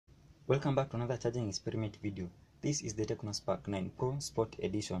Welcome back to another charging experiment video. This is the Tecno Spark 9 Pro Sport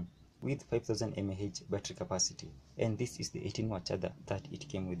Edition with 5000 mAh battery capacity, and this is the 18-watt charger that it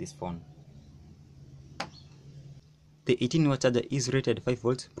came with this phone. The 18-watt charger is rated 5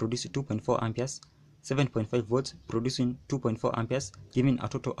 volts, producing 2.4 amperes, 7.5 volts, producing 2.4 amperes, giving a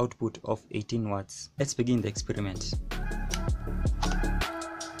total output of 18 watts. Let's begin the experiment.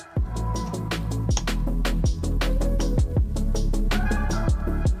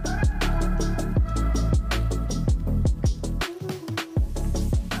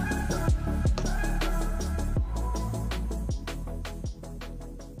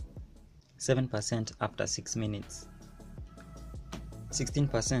 %, after 6 minutes,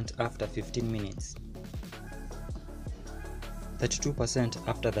 16% after 15 minutes, 32%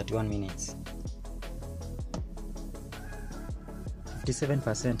 after 31 minutes,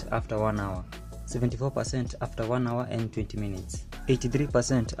 57% after 1 hour, 74% after 1 hour and 20 minutes,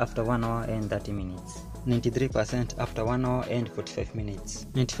 83% after 1 hour and 30 minutes, 93% after 1 hour and 45 minutes,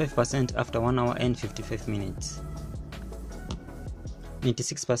 95% after 1 hour and 55 minutes,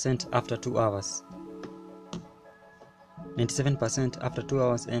 96% after 2 hours, 97% after 2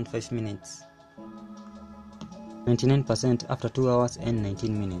 hours and 5 minutes, 99% after 2 hours and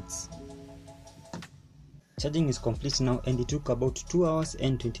 19 minutes. Charging is complete now, and it took about 2 hours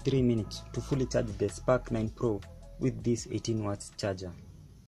and 23 minutes to fully charge the Spark 9 Pro with this 18 watts charger.